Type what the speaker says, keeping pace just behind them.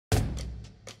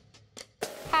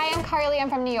Hi, I'm Carly, I'm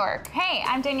from New York. Hey,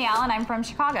 I'm Danielle and I'm from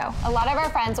Chicago. A lot of our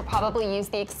friends will probably use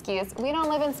the excuse, we don't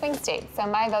live in swing states, so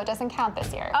my vote doesn't count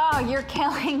this year. Oh, you're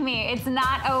killing me. It's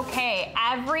not okay.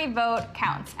 Every vote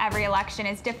counts. Every election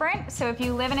is different, so if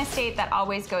you live in a state that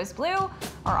always goes blue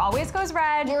or always goes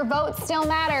red, your vote still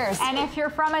matters. And if you're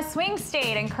from a swing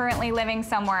state and currently living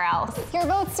somewhere else, your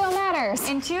vote still matters.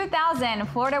 In 2000,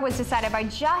 Florida was decided by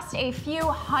just a few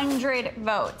hundred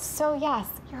votes. So yes,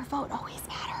 your vote always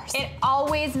matters. It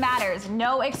always matters.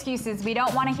 No excuses. We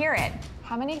don't want to hear it.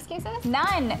 How many excuses?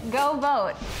 None. Go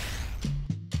vote.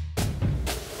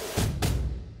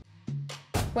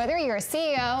 Whether you're a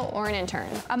CEO or an intern,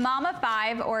 a mom of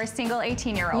 5 or a single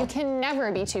 18-year-old, you can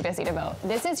never be too busy to vote.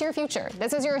 This is your future.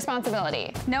 This is your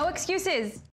responsibility. No excuses.